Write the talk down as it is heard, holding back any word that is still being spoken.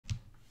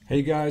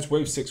Hey guys,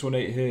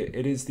 Wave618 here.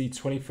 It is the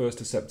 21st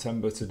of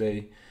September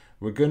today.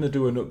 We're going to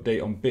do an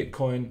update on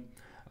Bitcoin.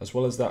 As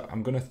well as that,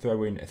 I'm going to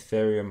throw in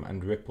Ethereum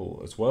and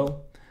Ripple as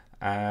well.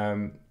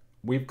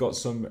 We've got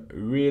some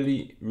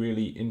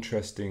really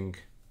interesting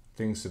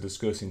things to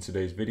discuss in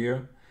today's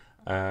video.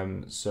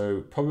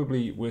 So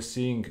probably we're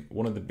seeing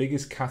one of the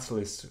biggest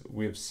catalysts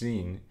we've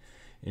seen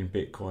in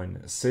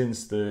Bitcoin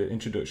since the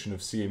introduction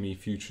of CME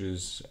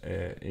futures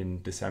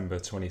in December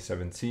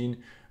 2017,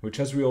 which,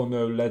 as we all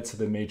know, led to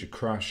the major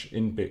crash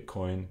in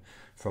Bitcoin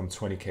from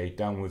 20k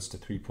downwards to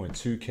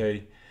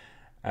 3.2k.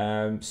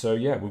 So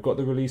yeah, we've got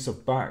the release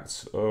of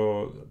Bakkt,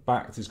 or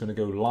Bakkt is going to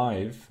go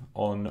live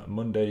on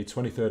Monday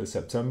 23rd of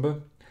September,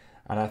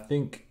 and I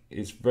think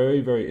it's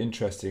very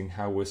interesting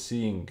how we're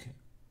seeing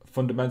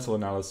fundamental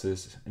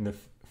analysis in the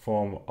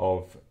form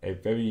of a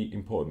very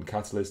important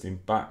catalyst in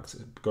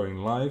Bakkt going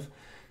live,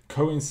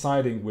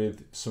 coinciding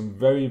with some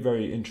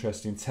very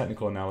interesting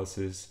technical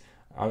analysis.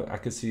 I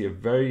could see a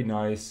very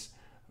nice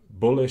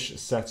bullish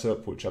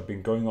setup which I've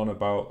been going on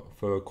about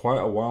for quite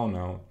a while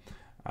now,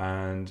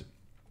 and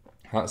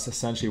that's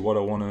essentially what I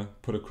want to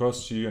put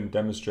across to you and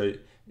demonstrate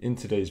in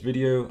today's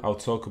video. I'll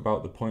talk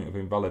about the point of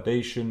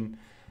invalidation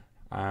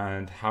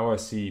and how I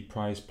see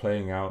price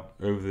playing out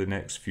over the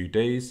next few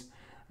days.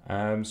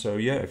 So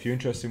yeah, if you're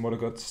interested in what I've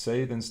got to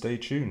say, then stay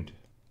tuned.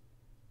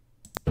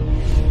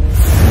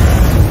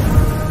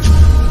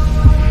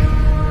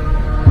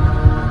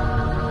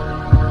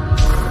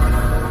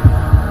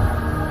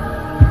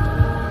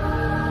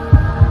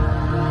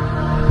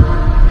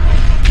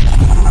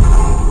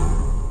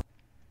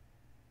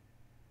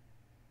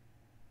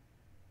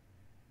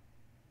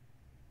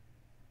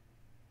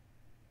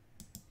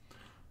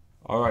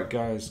 Alright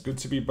guys, good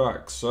to be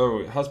back. So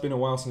it has been a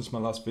while since my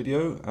last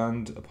video,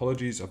 and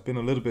apologies, I've been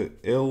a little bit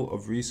ill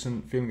of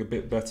recent, feeling a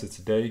bit better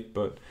today,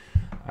 but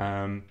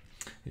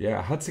yeah,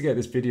 I had to get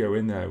this video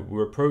in there.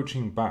 We're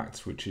approaching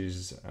Bakkt, which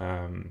is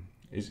I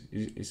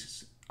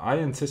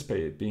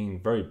anticipate it being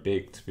very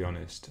big, to be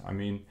honest. I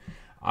mean,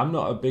 I'm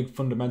not a big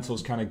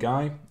fundamentals kind of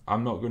guy.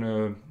 I'm not going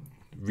to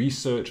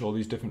research all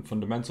these different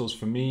fundamentals.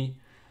 For me,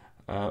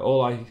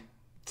 all I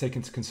take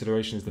into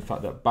consideration is the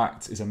fact that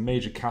Bakkt is a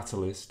major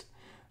catalyst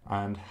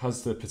and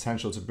has the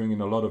potential to bring in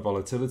a lot of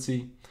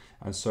volatility.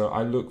 And so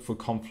I look for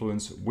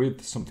confluence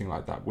with something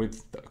like that,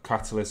 with a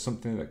catalyst,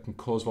 something that can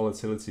cause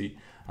volatility,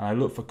 and I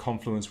look for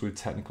confluence with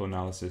technical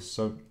analysis.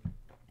 So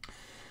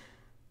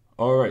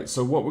all right,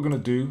 so what we're going to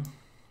do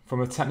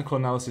from a technical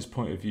analysis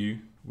point of view,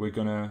 we're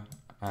going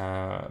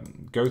to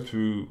go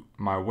through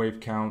my wave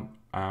count,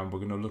 and we're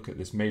going to look at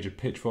this major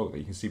pitchfork that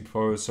you can see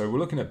before us. So we're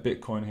looking at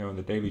Bitcoin here on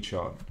the daily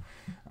chart,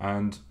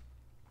 and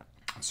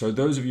so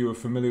those of you who are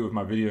familiar with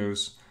my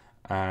videos,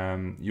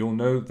 you'll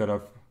know that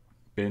I've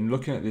been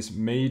looking at this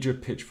major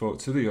pitchfork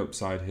to the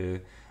upside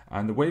here,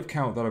 and the wave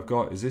count that I've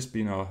got is this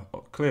being a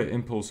clear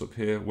impulse up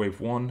here, wave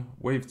 1,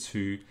 wave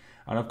 2,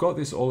 and I've got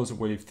this all as a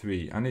wave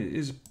 3, and it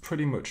is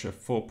pretty much a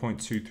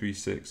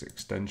 4.236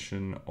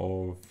 extension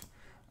of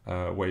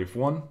wave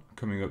 1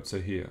 coming up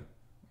to here.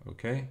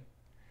 Okay,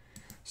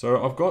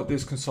 so I've got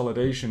this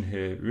consolidation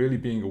here really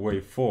being a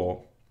wave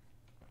 4.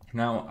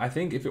 Now I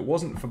think if it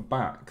wasn't for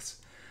Bakkt,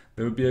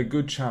 there would be a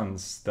good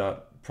chance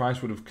that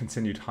price would have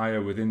continued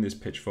higher within this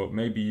pitchfork,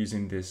 maybe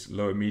using this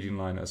lower median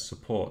line as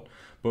support.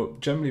 But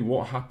generally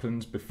what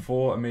happens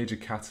before a major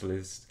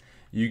catalyst,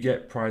 you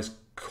get price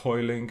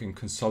coiling and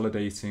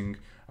consolidating,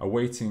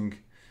 awaiting,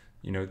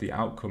 you know, the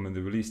outcome and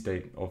the release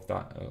date of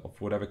that, of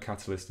whatever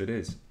catalyst it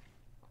is.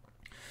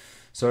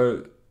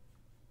 So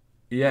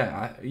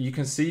yeah, you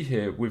can see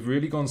here, we've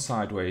really gone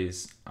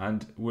sideways,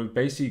 and we're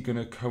basically going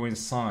to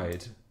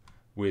coincide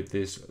with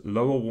this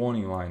lower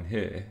warning line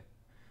here,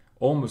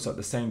 almost at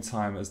the same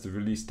time as the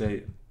release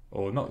date,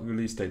 or not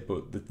release date,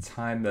 but the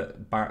time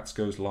that Bakkt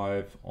goes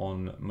live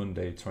on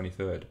Monday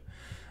 23rd.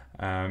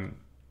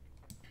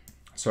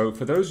 So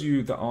for those of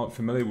you that aren't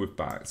familiar with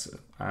Bakkt,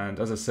 and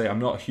as I say, I'm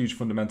not a huge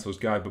fundamentals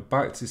guy, but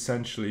Bakkt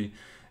essentially,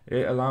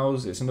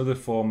 it's another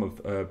form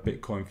of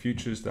Bitcoin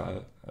futures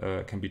that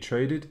can be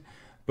traded.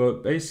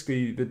 But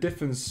basically the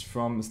difference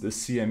from the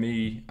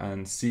CME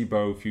and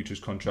SIBO futures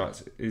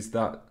contracts is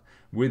that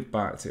with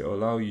Bakkt, it will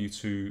allow you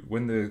to,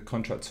 when the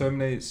contract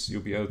terminates,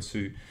 you'll be able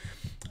to,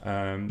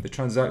 the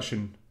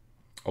transaction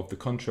of the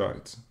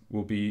contract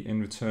will be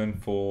in return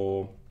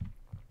for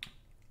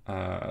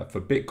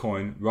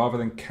Bitcoin rather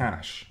than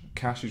cash.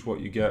 Cash is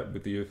what you get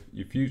with your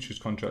futures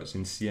contracts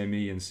in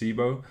CME and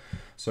SIBO.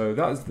 So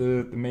that is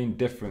the main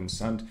difference.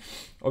 And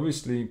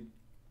obviously,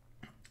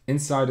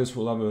 insiders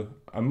will have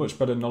a much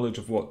better knowledge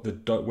of what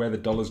where the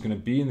dollar is going to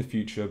be in the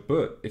future.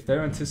 But if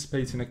they're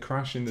anticipating a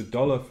crash in the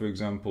dollar, for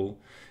example,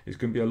 it's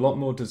going to be a lot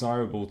more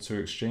desirable to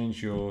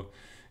exchange your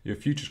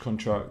futures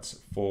contracts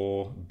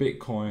for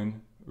Bitcoin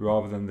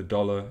rather than the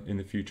dollar in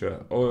the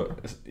future. Or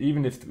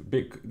even if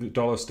the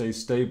dollar stays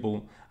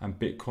stable and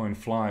Bitcoin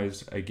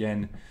flies,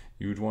 again,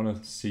 you would want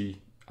to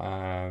see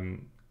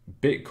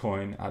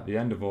Bitcoin at the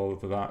end of all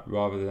of that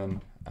rather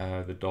than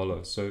the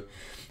dollar. So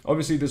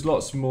obviously there's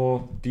lots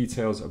more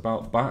details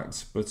about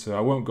Bakkt, but I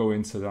won't go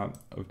into that.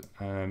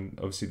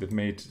 Obviously they've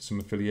made some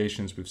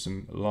affiliations with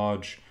some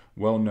large,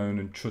 well-known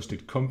and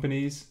trusted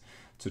companies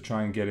to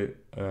try and get it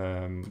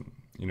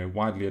you know,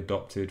 widely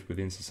adopted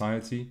within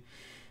society.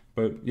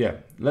 But yeah,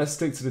 let's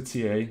stick to the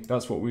TA.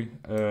 That's what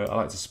I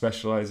like to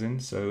specialize in,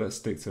 so let's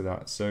stick to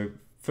that. So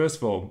first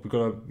of all, we've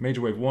got a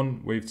major wave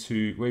 1, wave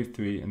 2, wave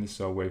 3, and this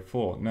is our wave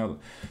 4. Now,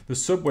 the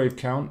sub-wave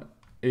count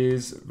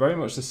is very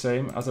much the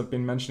same as I've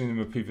been mentioning in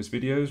my previous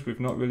videos. We've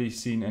not really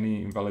seen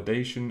any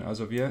invalidation as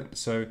of yet.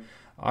 So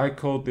I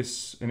called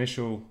this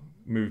initial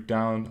move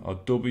down our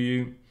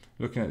W,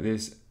 looking at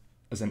this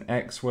as an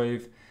X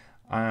wave,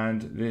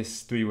 and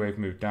this 3-wave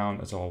move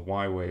down as our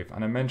Y wave.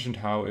 And I mentioned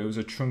how it was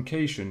a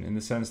truncation in the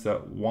sense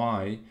that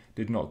Y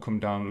did not come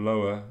down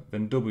lower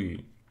than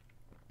W.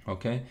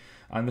 Okay,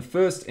 and the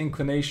first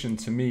inclination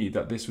to me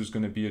that this was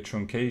going to be a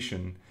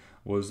truncation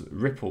was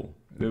Ripple.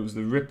 It was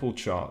the Ripple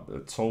chart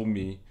that told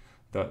me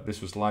that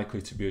this was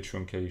likely to be a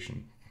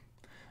truncation.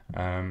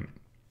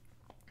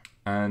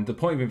 And the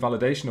point of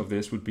invalidation of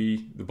this would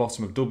be the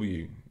bottom of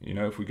W. You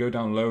know, if we go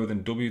down lower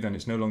than W, then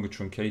it's no longer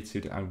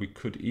truncated and we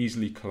could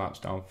easily collapse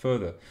down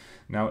further.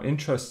 Now,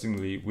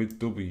 interestingly, with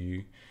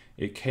W,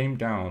 it came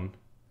down,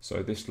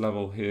 so this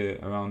level here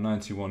around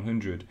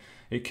 9100,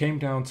 it came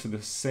down to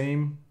the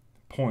same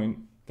point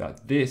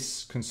that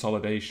this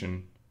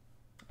consolidation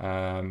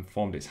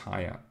formed its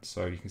high at.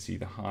 So you can see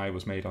the high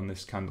was made on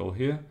this candle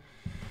here.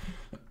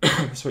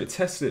 So it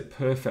tested it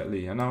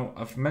perfectly, and now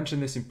I've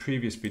mentioned this in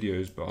previous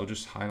videos, but I'll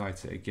just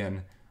highlight it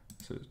again.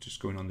 So just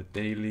going on the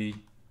daily,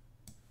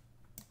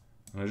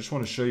 and I just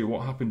want to show you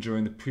what happened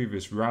during the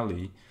previous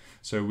rally.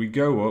 So we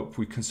go up,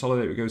 we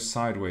consolidate, we go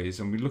sideways,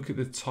 and we look at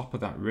the top of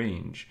that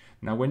range.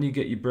 Now when you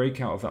get your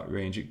breakout of that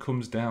range, it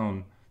comes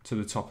down to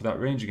the top of that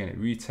range again, it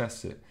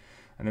retests it,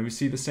 and then we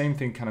see the same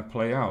thing kind of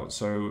play out.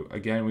 So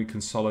again, we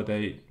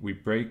consolidate, we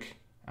break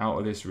out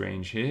of this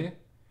range here,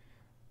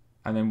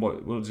 and then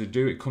what does it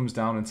do? It comes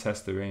down and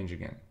tests the range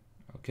again.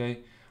 Okay,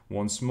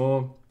 once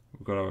more,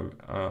 we've got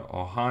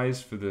our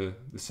highs for the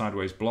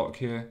sideways block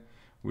here.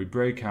 We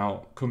break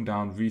out, come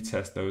down,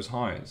 retest those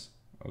highs.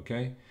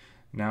 Okay,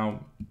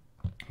 now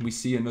we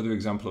see another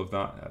example of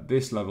that at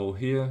this level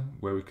here,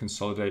 where we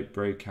consolidate,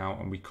 break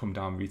out, and we come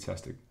down,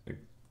 retest it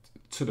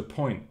to the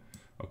point.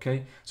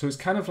 Okay, so it's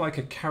kind of like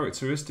a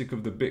characteristic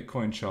of the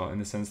Bitcoin chart in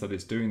the sense that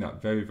it's doing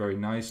that very, very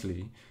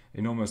nicely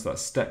in almost that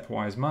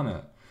stepwise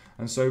manner.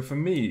 And so for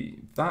me,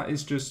 that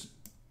is just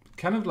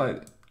kind of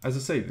like, as I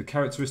say, the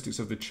characteristics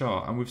of the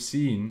chart. And we've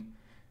seen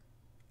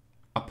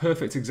a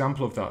perfect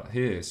example of that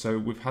here. So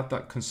we've had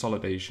that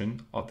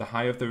consolidation of the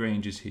high of the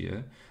ranges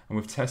here, and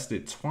we've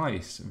tested it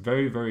twice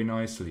very, very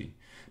nicely.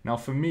 Now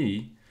for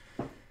me,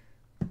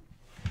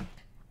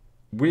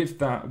 with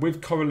that,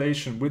 with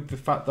correlation, with the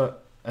fact that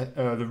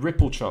the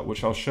Ripple chart,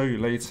 which I'll show you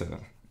later,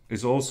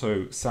 is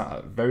also sat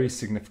at very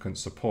significant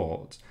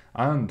support,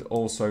 and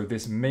also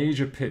this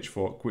major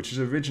pitchfork, which has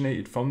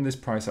originated from this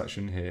price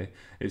action here.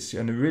 It's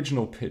an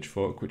original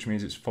pitchfork, which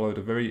means it's followed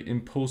a very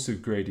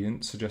impulsive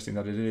gradient, suggesting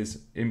that it is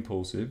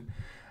impulsive,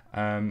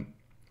 and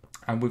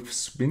we've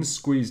been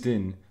squeezed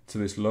in to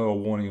this lower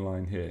warning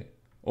line here,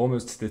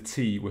 almost to the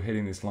T. We're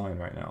hitting this line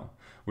right now.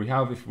 We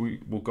have, if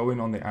we'll go in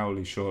on the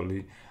hourly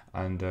shortly,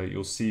 and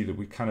you'll see that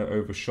we kind of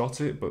overshot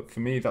it, but for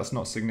me that's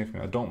not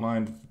significant. I don't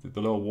mind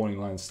the lower warning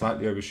line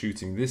slightly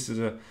overshooting. This is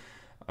a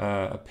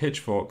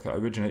pitchfork that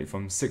originated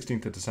from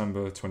 16th of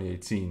December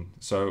 2018,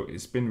 so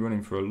it's been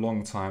running for a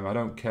long time. I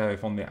don't care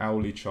if on the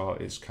hourly chart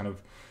it's kind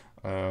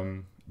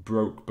of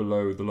broke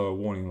below the lower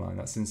warning line.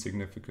 That's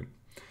insignificant.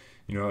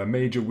 You know, a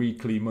major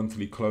weekly,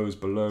 monthly close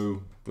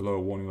below the lower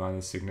warning line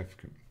is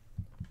significant.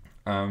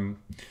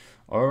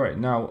 All right,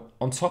 now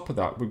on top of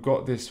that, we've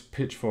got this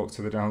pitchfork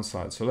to the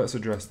downside. So let's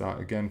address that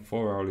again.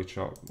 4-hourly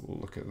chart,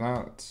 we'll look at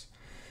that.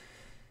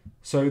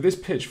 So this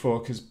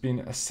pitchfork has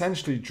been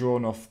essentially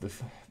drawn off the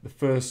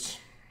first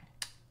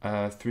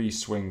 3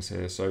 swings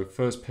here. So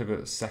first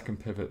pivot, second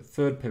pivot,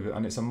 third pivot,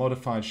 and it's a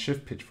modified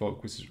shift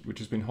pitchfork, which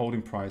has been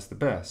holding price the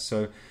best.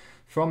 So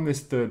from this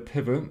third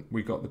pivot,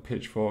 we got the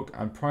pitchfork,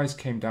 and price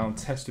came down,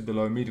 tested the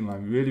lower median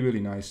line really,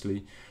 really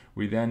nicely.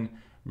 We then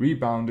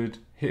rebounded,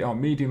 hit our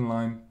median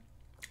line,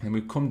 and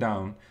we've come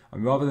down,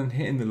 and rather than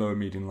hitting the lower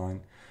median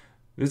line,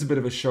 there's a bit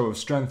of a show of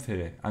strength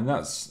here, and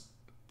that's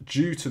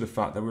due to the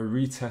fact that we're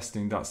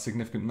retesting that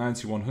significant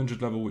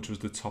 9100 level, which was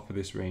the top of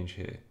this range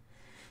here.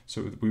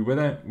 So we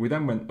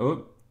then went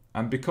up,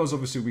 and because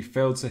obviously we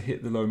failed to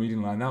hit the lower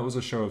median line, that was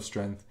a show of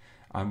strength,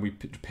 and we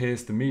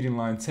pierced the median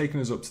line, taking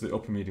us up to the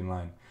upper median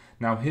line.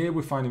 Now here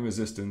we're finding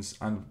resistance,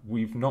 and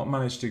we've not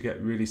managed to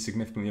get really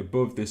significantly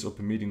above this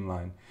upper median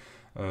line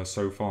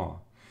so far.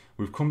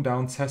 We've come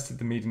down, tested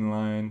the median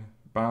line,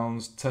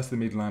 bounced, tested the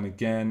median line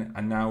again,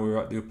 and now we're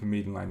at the upper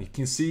median line. You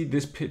can see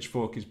this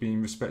pitchfork is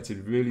being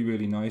respected really,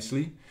 really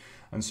nicely.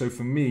 And so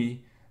for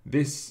me,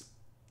 this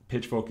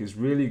pitchfork is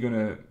really going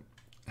to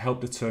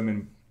help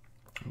determine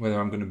whether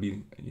I'm going to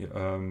be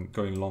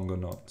going long or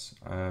not.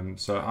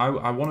 So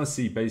I want to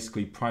see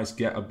basically price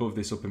get above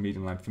this upper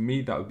median line. For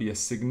me, that would be a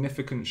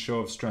significant show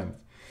of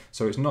strength.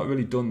 So it's not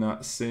really done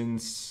that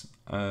since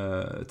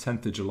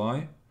 10th of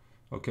July.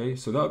 Okay,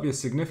 so that would be a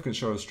significant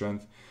show of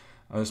strength,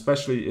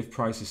 especially if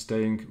price is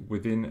staying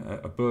within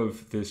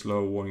above this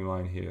lower warning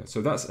line here.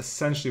 So that's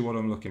essentially what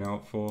I'm looking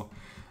out for.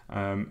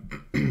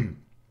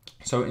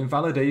 So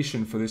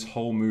invalidation for this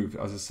whole move,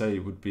 as I say,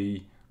 would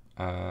be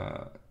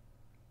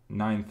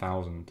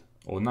 9,000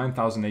 or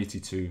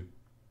 9,082,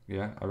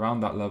 yeah,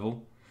 around that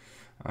level.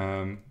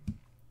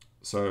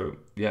 So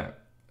yeah,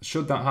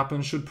 should that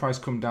happen, should price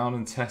come down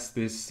and test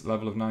this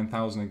level of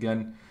 9,000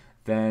 again,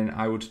 then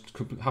I would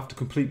have to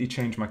completely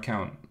change my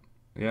count.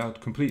 Yeah,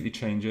 I'd completely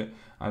change it,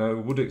 and I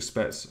would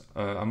expect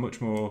a much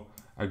more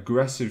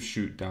aggressive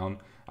shoot down,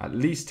 at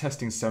least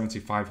testing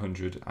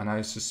 7,500, and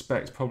I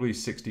suspect probably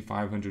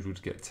 6,500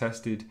 would get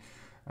tested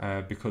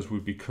because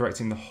we'd be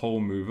correcting the whole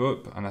move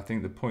up, and I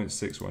think the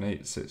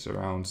 0.618 sits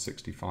around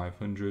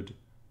 6,500.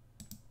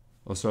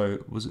 Or sorry,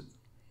 was it?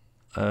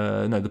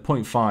 No, the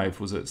 0.5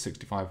 was at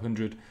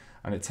 6,500,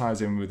 and it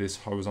ties in with this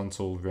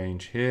horizontal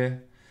range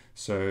here.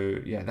 So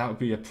yeah, that would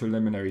be a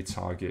preliminary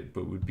target,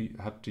 but we'd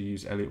have to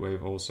use Elliott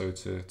wave also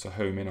to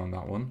home in on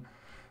that one.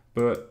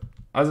 But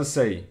as I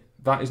say,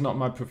 that is not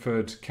my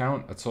preferred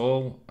count at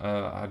all.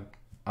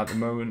 At the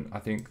moment, I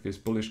think this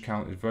bullish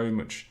count is very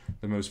much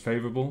the most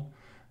favorable.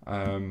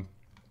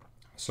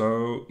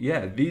 So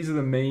yeah, these are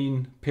the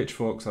main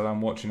pitchforks that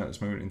I'm watching at this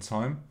moment in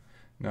time.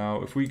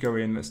 Now, if we go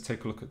in, let's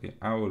take a look at the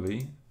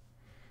hourly.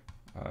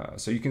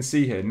 So you can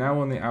see here, now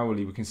on the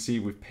hourly, we can see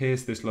we've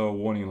pierced this lower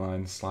warning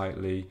line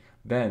slightly.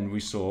 Then we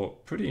saw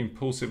pretty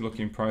impulsive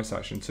looking price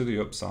action to the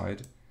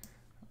upside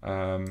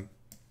to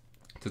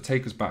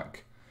take us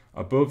back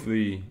above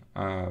the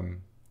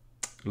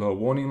lower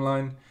warning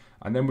line.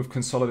 And then we've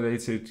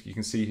consolidated. You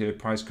can see here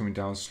price coming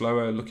down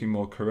slower, looking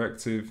more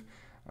corrective.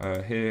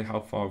 Here, how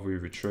far have we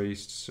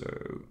retraced?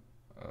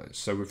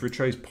 So we've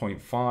retraced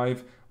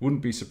 0.5.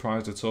 Wouldn't be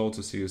surprised at all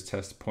to see us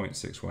test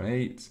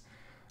 0.618.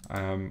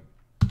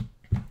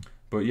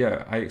 But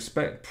yeah, I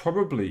expect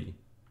probably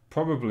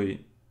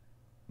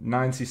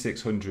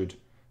 9,600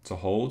 to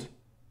hold.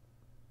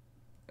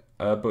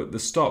 But the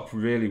stop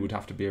really would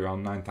have to be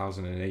around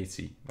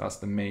 9,080. That's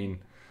the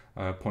main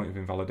point of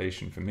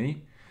invalidation for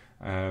me.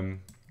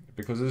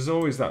 Because there's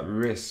always that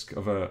risk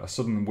of a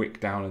sudden wick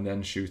down and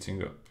then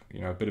shooting up, you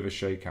know, a bit of a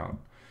shakeout.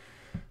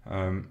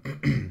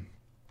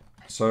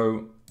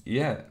 So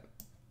yeah,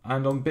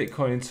 and on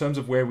Bitcoin, in terms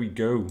of where we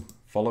go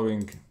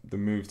following the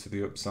move to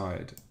the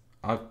upside,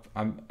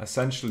 I'm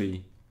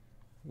essentially,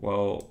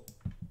 well,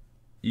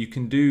 you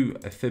can do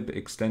a fib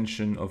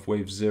extension of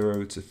wave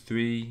 0 to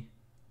 3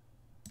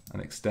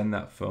 and extend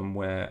that from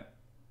where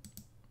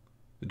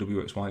the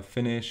WXY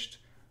finished,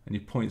 and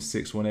your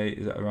 0.618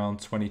 is at around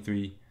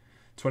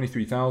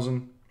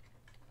 23,000.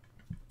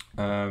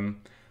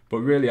 But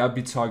really, I'd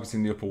be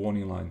targeting the upper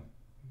warning line.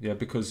 Yeah,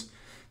 because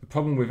the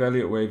problem with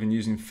Elliott wave and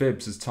using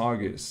fibs as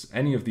targets,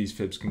 any of these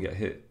fibs can get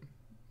hit.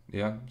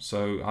 Yeah,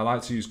 so I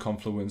like to use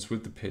confluence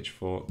with the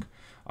pitchfork,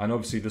 and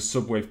obviously the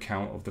subwave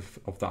count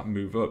of that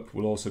move up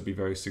will also be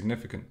very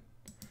significant.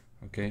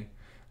 Okay,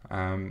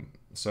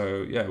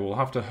 so yeah, we'll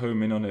have to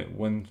home in on it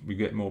when we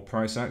get more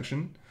price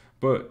action,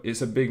 but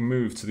it's a big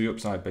move to the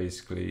upside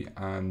basically,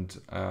 and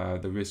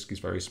the risk is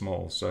very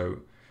small.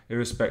 So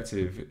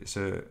irrespective, it's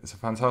a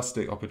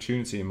fantastic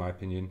opportunity in my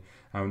opinion,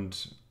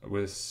 and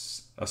with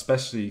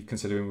especially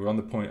considering we're on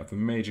the point of a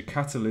major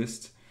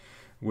catalyst,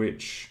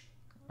 which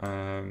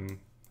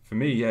for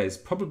me, yeah, it's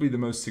probably the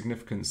most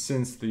significant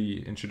since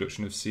the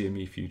introduction of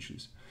CME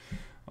futures.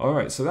 All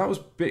right, so that was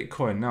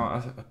Bitcoin. Now,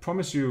 I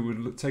promise you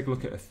we'll take a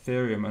look at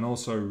Ethereum and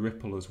also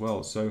Ripple as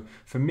well. So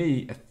for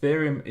me,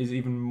 Ethereum is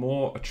even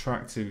more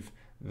attractive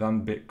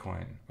than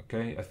Bitcoin.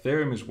 Okay,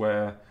 Ethereum is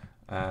where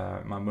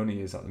my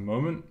money is at the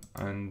moment,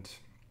 and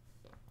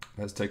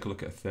let's take a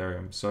look at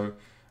Ethereum. So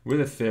with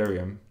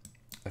Ethereum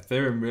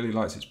really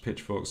likes its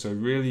pitchfork, so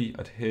really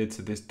adhered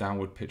to this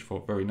downward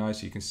pitchfork very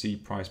nicely. You can see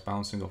price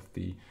bouncing off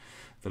the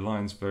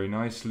lines very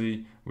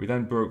nicely. We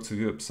then broke to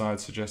the upside,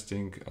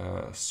 suggesting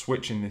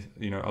switching,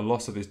 a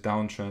loss of this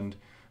downtrend,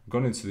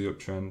 gone into the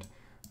uptrend.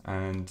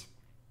 And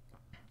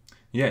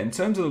yeah, in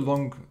terms of the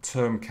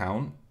long-term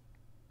count,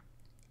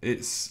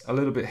 it's a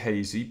little bit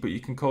hazy, but you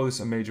can call this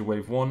a major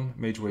wave 1,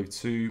 major wave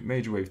 2,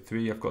 major wave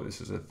 3. I've got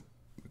this as a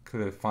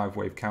clear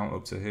 5-wave count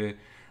up to here.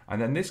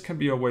 And then this can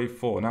be a wave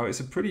 4. Now it's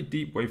a pretty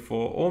deep wave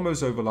 4,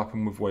 almost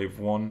overlapping with wave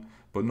 1,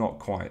 but not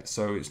quite.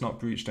 So it's not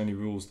breached any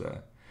rules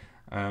there.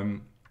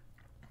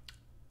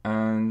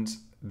 And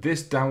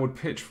this downward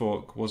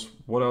pitchfork was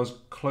what I was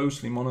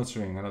closely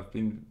monitoring, and I've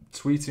been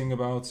tweeting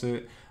about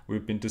it.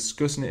 We've been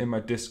discussing it in my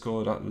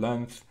Discord at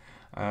length.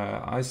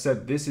 I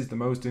said this is the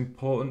most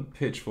important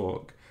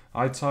pitchfork.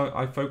 I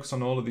focus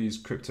on all of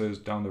these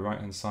cryptos down the right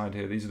hand side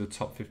here. These are the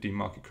top 15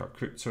 market cap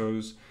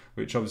cryptos,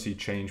 which obviously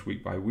change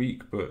week by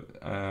week. But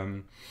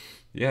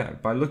yeah,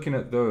 by looking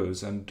at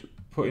those and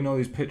putting all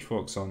these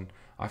pitchforks on,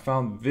 I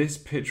found this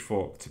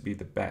pitchfork to be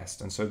the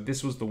best. And so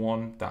this was the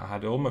one that I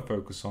had all my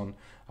focus on.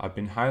 I've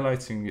been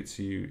highlighting it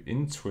to you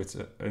in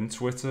Twitter.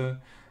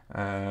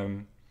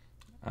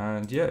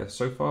 And yeah,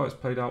 so far it's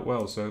played out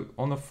well. So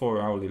on the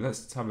 4 hourly,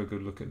 let's have a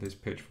good look at this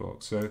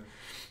pitchfork. So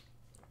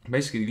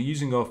basically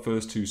using our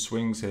first two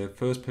swings here,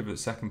 first pivot,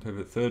 second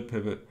pivot, third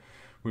pivot,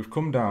 we've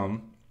come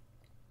down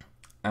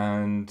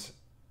and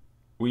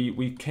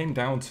we came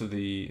down to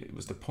it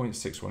was the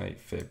 0.618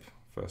 fib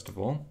first of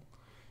all.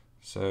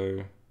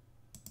 So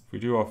if we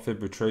do our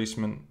fib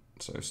retracement,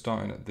 so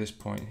starting at this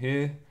point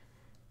here,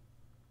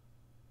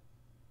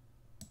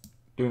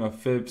 doing our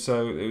fib,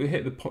 so it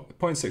hit the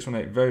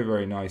 0.618 very,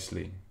 very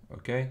nicely,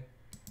 okay?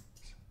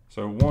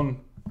 So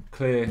one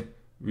clear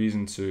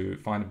reason to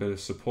find a bit of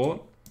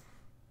support.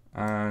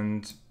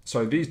 And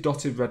so these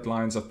dotted red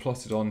lines I've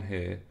plotted on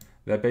here,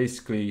 they're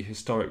basically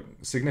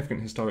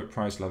significant historic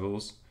price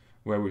levels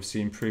where we've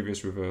seen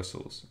previous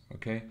reversals,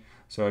 okay?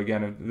 So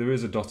again, there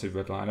is a dotted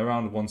red line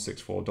around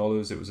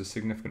 $164. It was a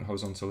significant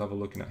horizontal level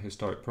looking at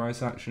historic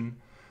price action.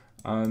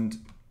 And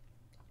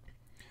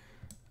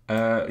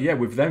yeah,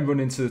 we've then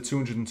run into the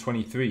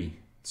 223.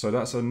 So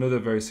that's another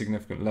very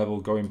significant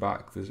level going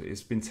back.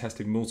 It's been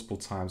tested multiple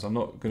times. I'm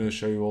not going to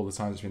show you all the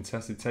times it's been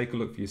tested. Take a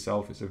look for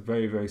yourself. It's a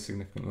very, very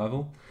significant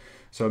level.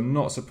 So I'm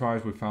not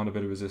surprised we found a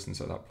bit of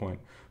resistance at that point.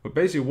 But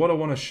basically what I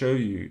want to show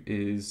you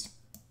is,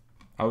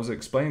 I was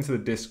explaining to the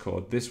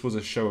Discord, this was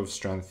a show of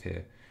strength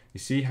here. You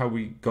see how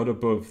we got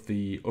above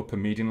the upper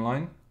median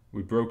line?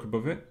 We broke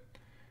above it.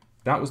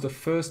 That was the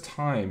first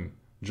time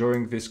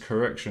during this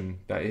correction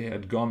that it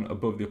had gone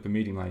above the upper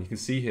median line. You can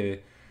see here,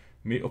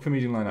 upper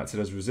median line acted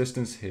as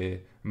resistance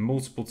here,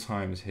 multiple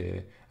times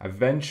here.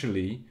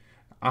 Eventually,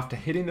 after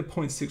hitting the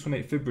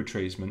 0.618 fib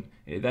retracement,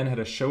 it then had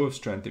a show of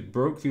strength. It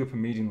broke the upper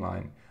median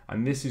line,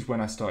 and this is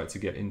when I started to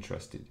get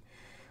interested.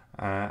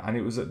 And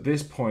it was at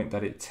this point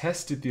that it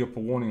tested the upper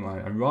warning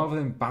line, and rather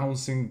than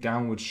bouncing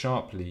downwards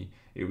sharply,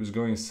 it was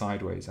going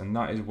sideways, and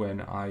that is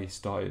when I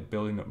started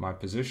building up my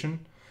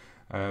position.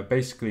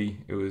 Basically,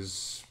 it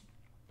was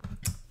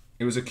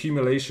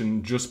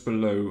accumulation just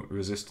below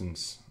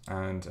resistance,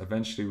 and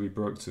eventually we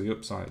broke to the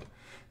upside.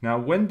 Now,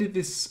 when did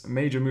this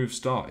major move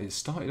start? It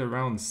started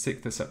around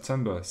 6th of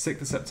September.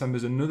 6th of September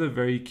is another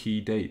very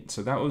key date.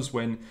 So that was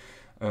when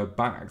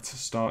Bakkt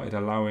started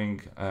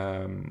allowing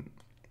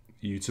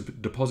you to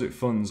deposit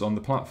funds on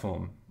the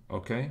platform,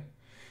 okay?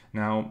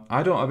 Now,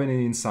 I don't have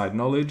any inside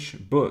knowledge,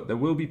 but there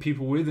will be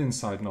people with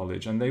inside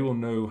knowledge, and they will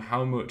know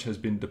how much has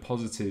been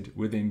deposited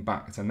within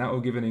Bakkt, and that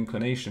will give an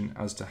inclination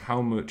as to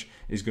how much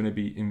is going to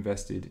be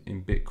invested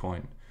in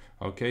Bitcoin.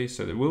 Okay,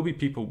 so there will be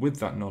people with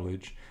that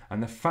knowledge,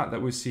 and the fact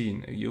that we're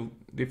seeing,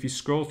 if you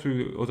scroll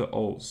through other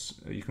alts,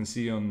 you can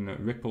see on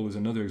Ripple is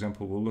another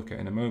example we'll look at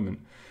in a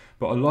moment,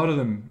 but a lot of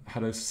them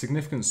had a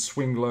significant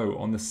swing low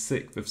on the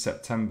 6th of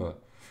September.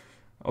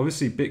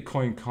 Obviously,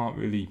 Bitcoin can't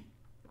really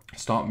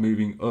start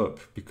moving up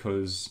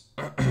because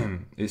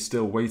it's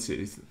still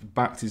weighted.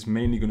 Bakkt is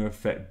mainly going to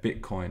affect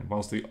Bitcoin,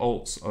 whilst the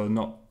alts are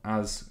not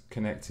as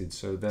connected,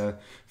 so they're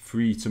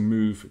free to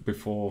move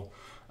before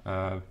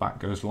Bakkt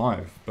goes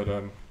live. But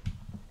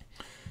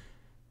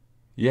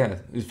yeah,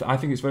 I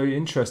think it's very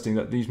interesting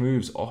that these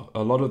moves,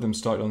 a lot of them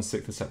started on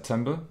 6th of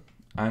September,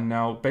 and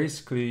now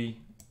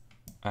basically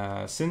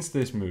since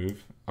this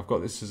move, I've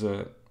got this as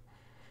a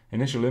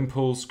initial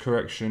impulse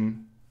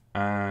correction,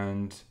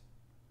 and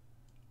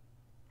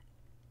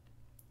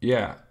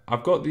yeah,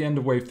 I've got the end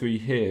of wave 3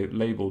 here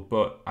labeled,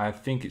 but I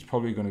think it's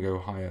probably going to go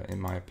higher in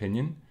my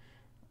opinion.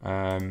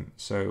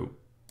 So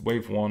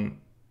wave 1,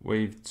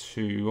 wave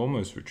 2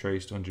 almost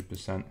retraced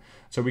 100%.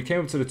 So we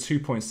came up to the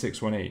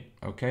 2.618,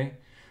 okay?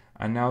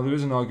 And now there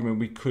is an argument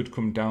we could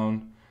come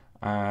down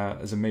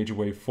as a major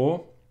wave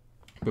 4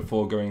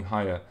 before going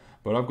higher.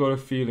 But I've got a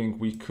feeling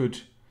we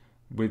could,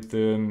 with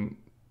in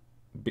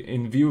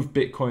view of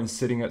Bitcoin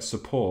sitting at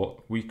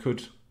support, we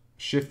could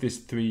shift this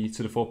 3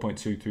 to the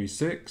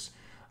 4.236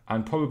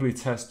 and probably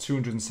test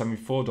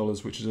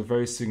 $274, which is a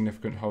very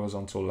significant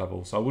horizontal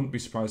level. So I wouldn't be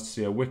surprised to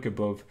see a wick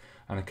above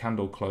and a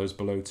candle close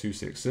below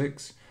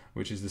 266,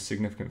 which is the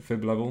significant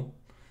fib level.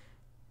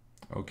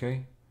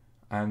 Okay,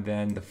 and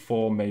then the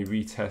 4 may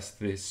retest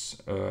this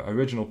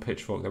original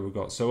pitchfork that we've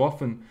got. So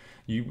often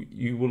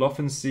you will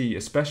often see,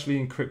 especially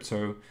in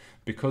crypto,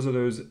 because of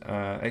those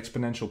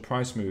exponential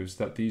price moves,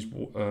 that these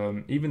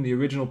even the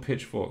original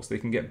pitchforks, they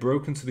can get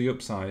broken to the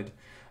upside,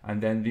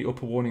 and then the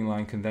upper warning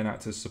line can then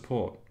act as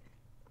support.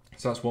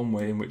 So that's one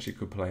way in which it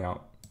could play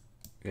out.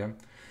 Yeah.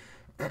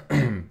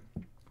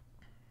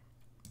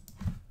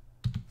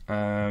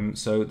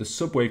 So the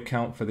subwave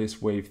count for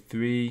this wave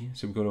 3.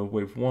 So we've got a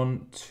wave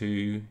 1,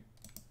 2,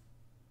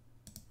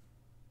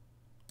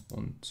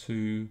 1,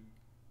 2,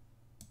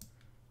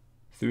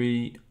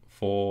 3,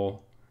 4,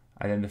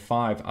 and then the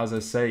 5, as I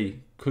say,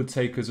 could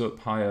take us up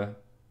higher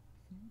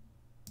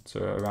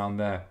to around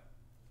there.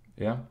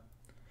 Yeah.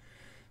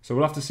 So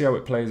we'll have to see how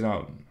it plays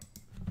out.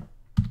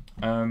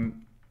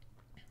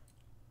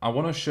 I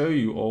want to show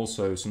you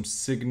also some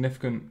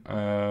significant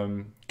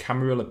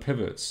Camarilla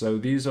pivots. So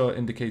these are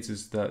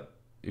indicators that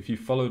if you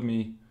followed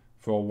me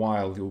for a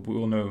while,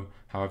 we'll know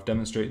how I've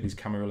demonstrated these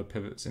Camarilla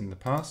pivots in the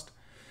past.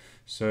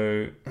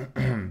 So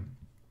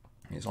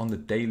it's on the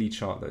daily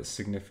chart that's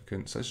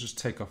significant. So let's just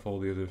take off all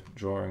the other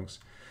drawings.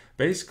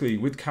 Basically,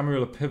 with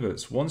Camarilla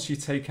pivots, once you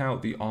take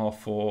out the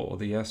R4 or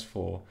the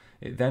S4,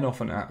 it then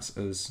often acts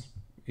as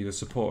either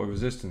support or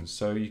resistance.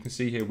 So you can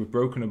see here we've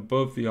broken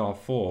above the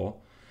R4,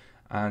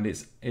 and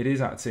it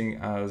is acting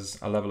as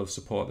a level of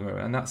support at the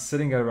moment, and that's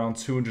sitting at around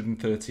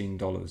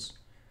 $213.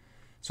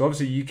 So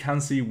obviously you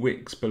can see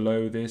wicks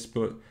below this,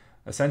 but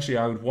essentially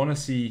I would want to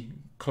see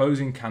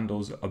closing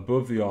candles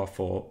above the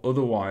R4.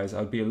 Otherwise,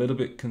 I'd be a little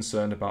bit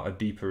concerned about a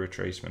deeper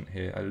retracement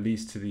here, at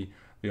least to the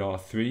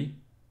R3,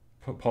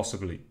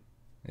 possibly.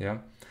 Yeah.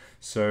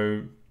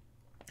 So,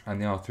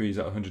 and the R3 is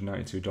at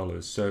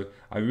 $192. So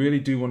I really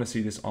do want to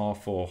see this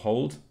R4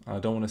 hold. I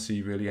don't want to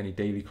see really any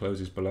daily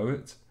closes below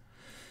it.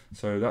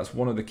 So that's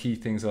one of the key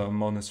things that I'm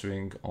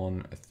monitoring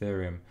on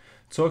Ethereum.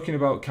 Talking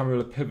about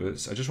Camarilla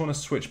pivots, I just want to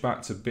switch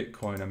back to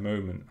Bitcoin a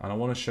moment, and I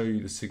want to show you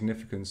the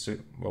significance.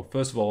 Well,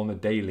 first of all, on the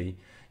daily,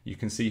 you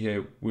can see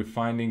here we're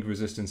finding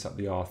resistance at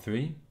the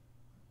R3,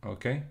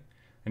 okay?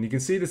 And you can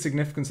see the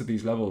significance of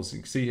these levels.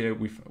 You can see here,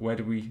 where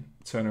did we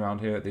turn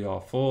around here at the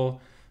R4,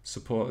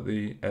 support at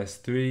the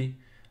S3,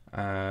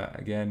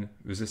 again,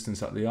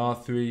 resistance at the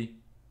R3.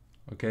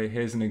 Okay,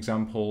 here's an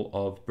example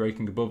of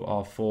breaking above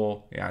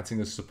R4, acting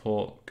as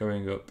support,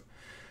 going up.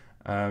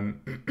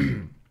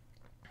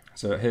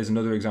 So here's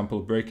another example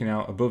of breaking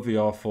out above the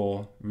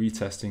R4,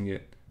 retesting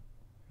it.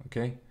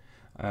 Okay,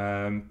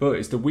 but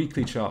it's the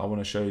weekly chart I want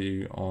to show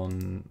you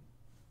on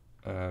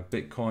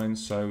Bitcoin.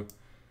 So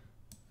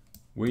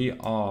we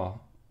are,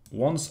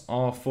 once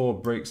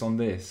R4 breaks on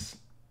this,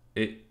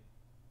 it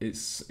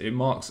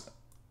marks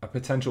a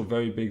potential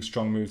very big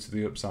strong move to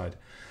the upside.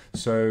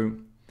 So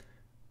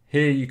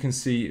here you can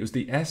see it was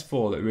the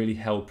S4 that really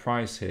held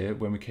price here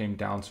when we came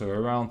down to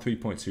around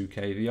 3.2k.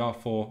 The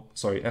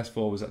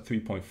S4 was at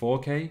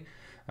 3.4k,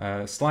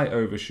 slight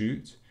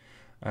overshoot,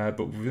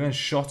 but we then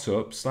shot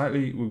up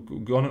slightly.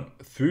 We've gone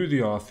through the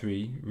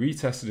R3,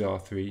 retested the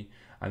R3,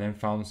 and then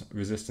found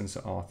resistance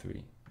at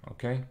R3.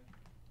 Okay.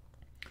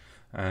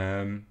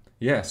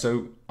 Yeah,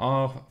 so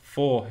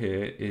R4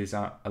 here is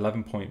at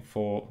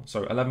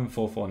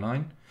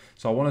 11,449.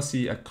 So I want to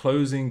see a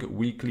closing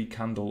weekly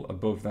candle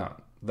above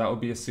that. That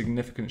would be a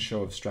significant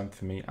show of strength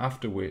for me,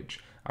 after which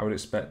I would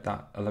expect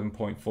that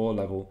 11.4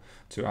 level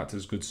to act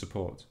as good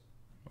support.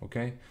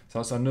 Okay, so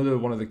that's another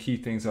one of the key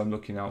things I'm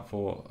looking out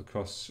for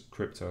across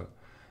crypto.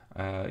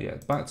 Yeah,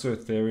 back to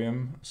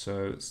Ethereum.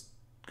 So let's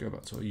go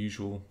back to our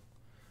usual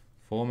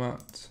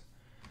format.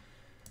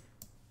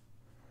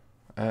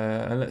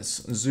 And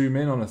let's zoom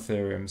in on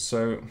Ethereum.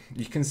 So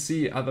you can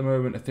see at the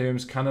moment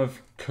Ethereum's kind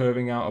of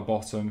curving out a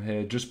bottom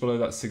here just below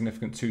that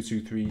significant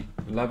 223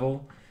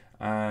 level,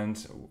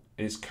 and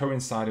it's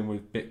coinciding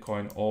with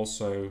Bitcoin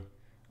also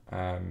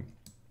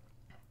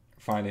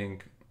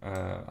finding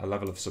a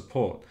level of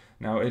support.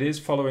 Now it is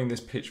following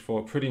this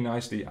pitchfork pretty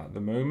nicely at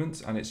the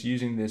moment, and it's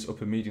using this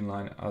upper median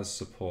line as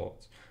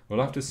support. We'll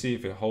have to see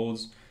if it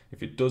holds.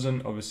 If it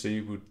doesn't,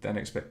 obviously we'd then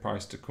expect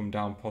price to come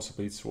down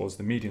possibly towards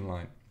the median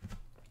line.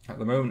 At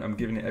the moment, I'm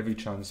giving it every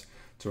chance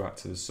to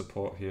act as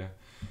support here.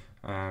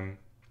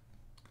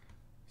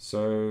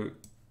 So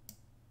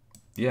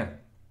yeah,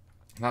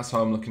 that's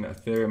how I'm looking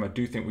at Ethereum. I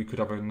do think we could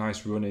have a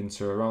nice run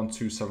into around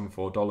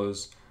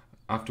 $274,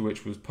 after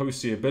which we'll probably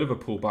see a bit of a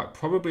pullback,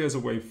 probably as a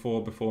wave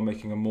 4 before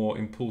making a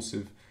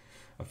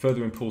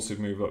further impulsive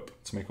move up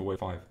to make a wave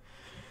 5.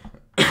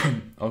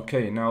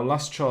 Okay, now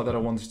last chart that I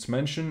wanted to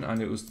mention,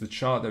 and it was the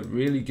chart that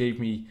really gave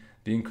me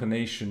the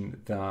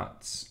inclination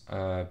that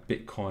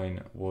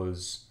Bitcoin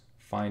was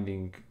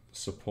finding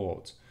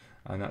support,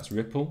 and that's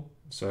Ripple.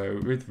 So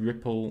with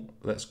Ripple,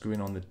 let's go in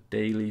on the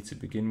daily to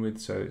begin with.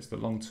 So it's the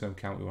long-term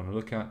count we want to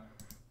look at.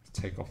 Let's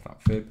take off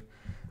that fib.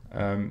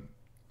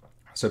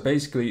 So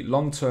basically,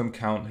 long-term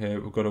count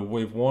here, we've got a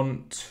wave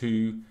 1,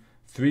 2,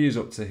 3 is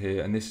up to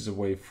here, and this is a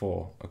wave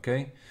 4.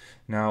 Okay.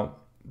 Now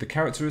the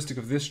characteristic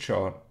of this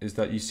chart is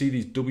that you see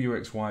these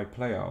WXY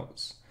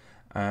playouts,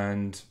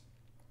 and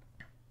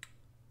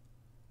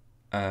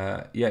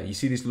yeah, you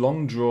see these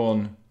long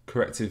drawn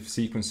corrective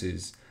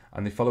sequences,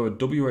 and they follow a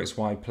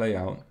WXY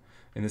playout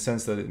in the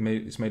sense that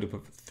it's made up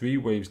of 3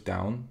 waves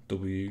down,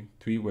 W,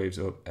 3 waves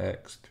up,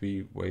 X,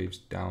 3 waves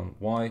down,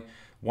 Y.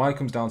 Y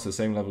comes down to the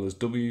same level as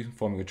W,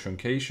 forming a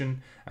truncation,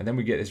 and then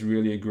we get this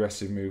really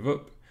aggressive move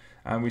up.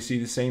 And we see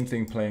the same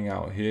thing playing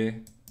out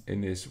here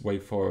in this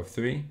wave 4 of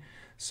 3.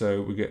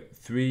 So we get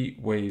 3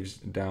 waves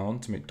down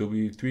to make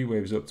W, 3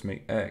 waves up to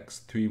make X,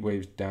 3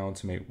 waves down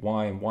to make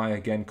Y, and Y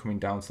again coming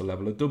down to the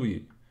level of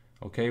W.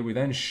 Okay, we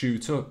then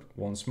shoot up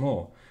once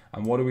more.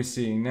 And what are we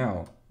seeing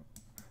now?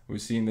 We're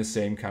seeing the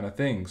same kind of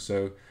thing.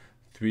 So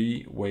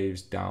 3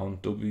 waves down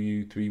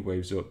W, 3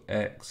 waves up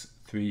X,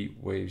 3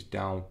 waves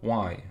down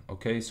Y.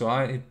 Okay, so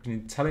I had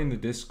been telling the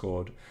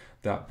Discord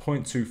that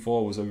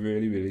 0.24 was a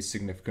really, really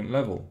significant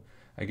level.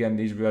 Again,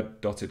 these red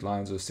dotted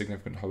lines are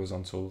significant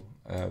horizontal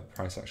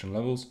price action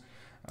levels.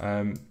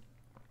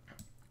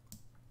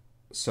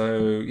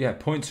 So yeah,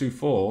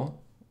 0.24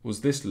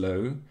 was this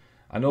low,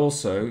 And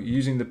also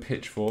using the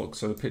pitchfork,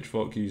 so the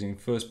pitchfork using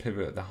first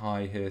pivot at the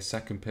high here,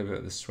 second pivot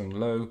at the swing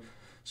low,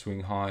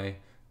 swing high,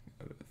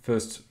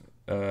 first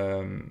three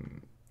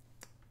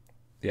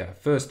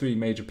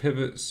major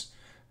pivots,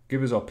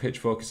 give us our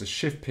pitchfork. It's a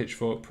shift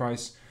pitchfork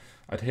price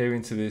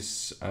adhering to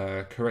this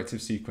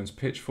corrective sequence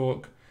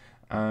pitchfork.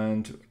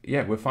 And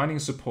yeah, we're finding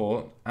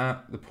support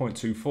at the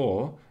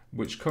 0.24,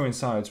 which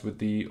coincides with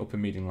the upper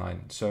median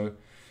line. So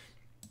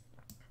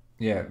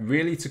yeah,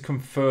 really to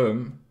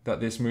confirm that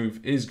this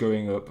move is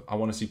going up, I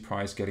want to see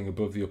price getting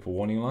above the upper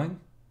warning line.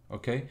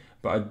 Okay,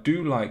 but I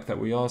do like that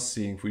we are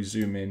seeing, if we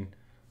zoom in,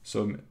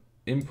 some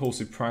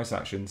impulsive price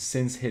action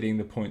since hitting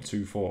the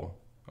 0.24.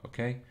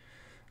 Okay,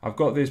 I've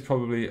got this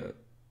probably,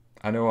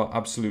 I know our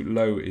absolute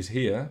low is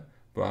here,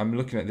 but I'm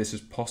looking at this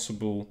as a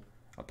possible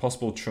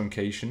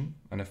truncation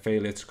and a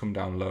failure to come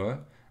down lower.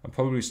 I'm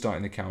probably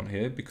starting the count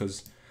here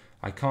because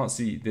I can't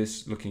see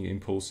this looking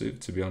impulsive,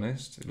 to be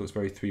honest. It looks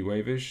very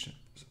three-wave-ish.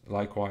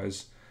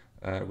 Likewise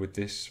with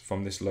this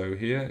from this low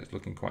here, it's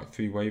looking quite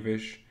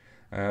three-wave-ish.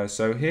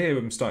 So here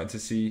I'm starting to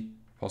see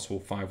possible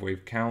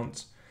 5-wave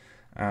count,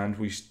 and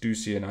we do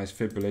see a nice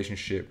fib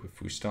relationship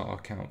if we start our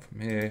count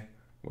from here,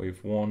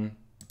 wave 1,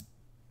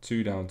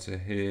 2 down to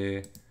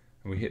here,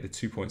 and we hit the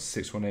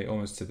 2.618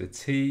 almost to the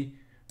T.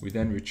 We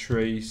then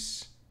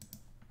retrace.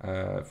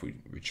 If we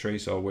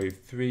retrace our wave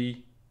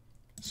 3,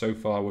 so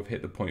far we've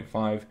hit the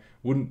 0.5.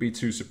 Wouldn't be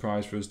too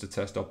surprised for us to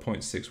test our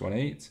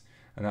 0.618,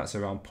 and that's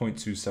around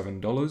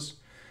 $0.27.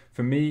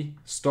 For me,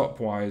 stop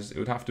wise, it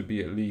would have to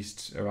be at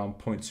least around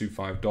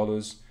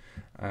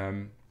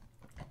 $0.25.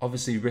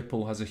 Obviously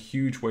Ripple has a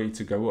huge way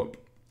to go up.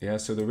 Yeah,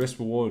 so the risk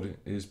reward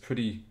is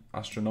pretty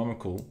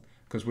astronomical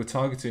because we're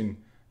targeting,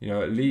 you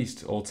know, at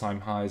least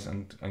all-time highs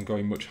and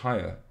going much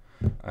higher.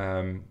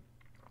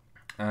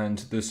 And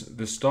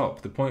the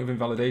stop, the point of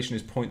invalidation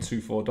is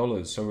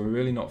 $0.24, so we're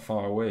really not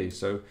far away.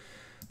 So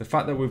the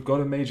fact that we've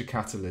got a major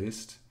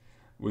catalyst,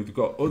 we've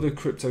got other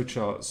crypto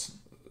charts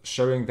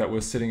showing that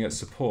we're sitting at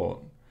support,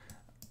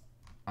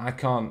 I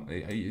can't,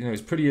 you know,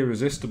 it's pretty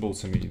irresistible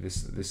to me,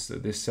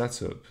 this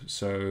setup.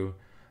 So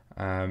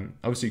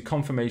obviously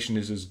confirmation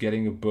is us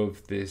getting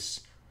above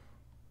this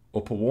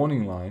upper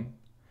warning line.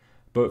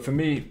 But for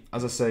me,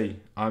 as I say,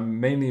 I'm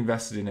mainly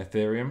invested in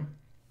Ethereum.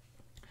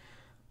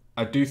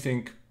 I do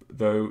think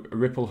though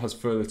Ripple has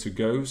further to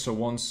go, so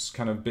once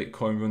kind of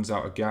Bitcoin runs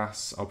out of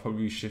gas, I'll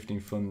probably be shifting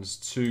funds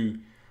to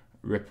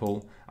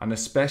Ripple, and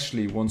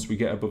especially once we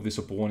get above this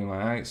upper warning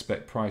line, I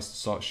expect price to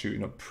start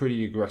shooting up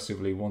pretty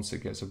aggressively once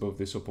it gets above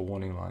this upper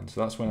warning line.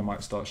 So that's when I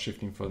might start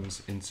shifting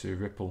funds into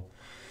Ripple.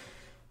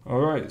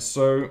 All right,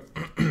 so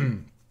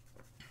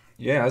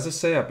yeah, as I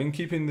say, I've been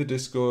keeping the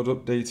Discord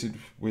updated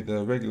with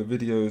regular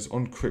videos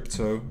on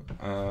crypto.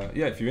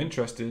 Yeah, if you're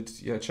interested,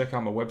 yeah, check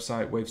out my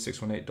website,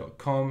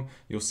 wave618.com.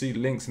 You'll see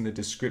links in the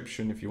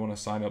description if you want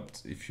to sign up,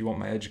 if you want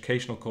my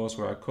educational course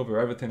where I cover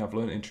everything I've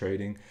learned in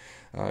trading.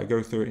 I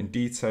go through it in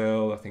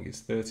detail. I think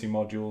it's 30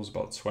 modules,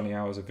 about 20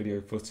 hours of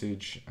video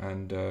footage.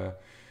 And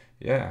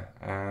yeah,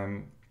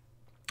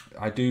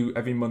 I do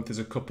every month there's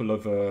a couple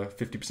of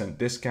 50%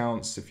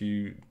 discounts. If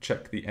you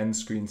check the end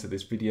screen to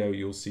this video,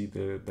 you'll see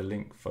the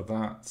link for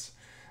that.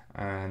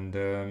 And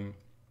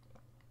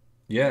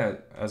yeah,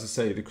 as I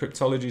say, the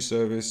Cryptology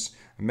service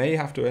may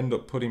have to end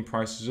up putting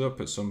prices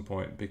up at some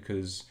point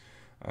because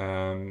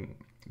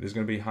there's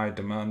going to be high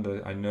demand,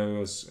 I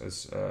know,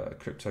 as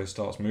crypto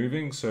starts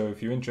moving. So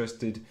if you're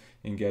interested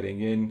in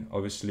getting in,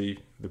 obviously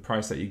the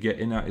price that you get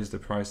in at is the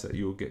price that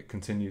you'll get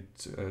continued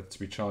to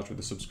be charged with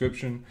the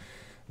subscription.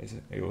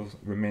 It will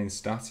remain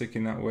static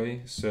in that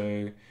way.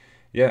 So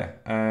yeah,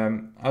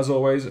 as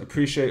always,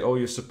 appreciate all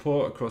your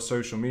support across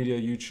social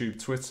media, YouTube,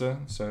 Twitter.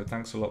 So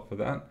thanks a lot for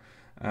that.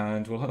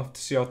 And we'll have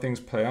to see how things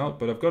play out.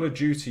 But I've got a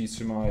duty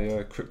to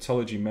my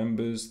Cryptology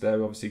members.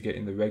 They're obviously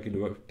getting the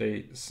regular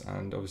updates,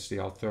 and obviously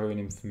I'll throw in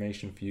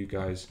information for you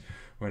guys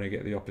when I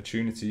get the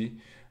opportunity.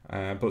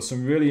 But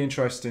some really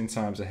interesting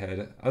times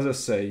ahead. As I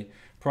say,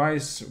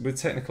 price, with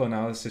technical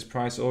analysis,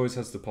 price always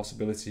has the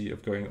possibility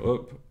of going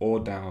up or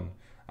down.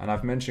 And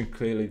I've mentioned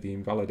clearly the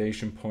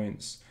invalidation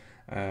points.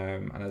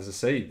 And as I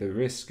say, the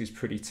risk is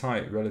pretty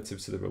tight relative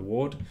to the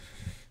reward.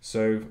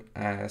 So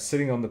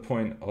sitting on the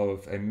point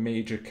of a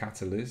major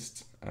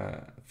catalyst,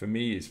 for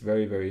me, it's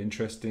very, very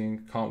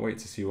interesting. Can't wait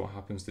to see what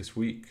happens this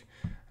week.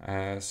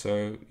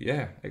 So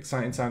yeah,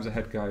 exciting times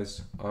ahead,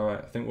 guys. All right,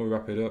 I think we'll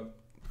wrap it up.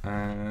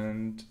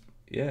 And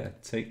yeah,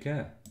 take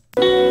care.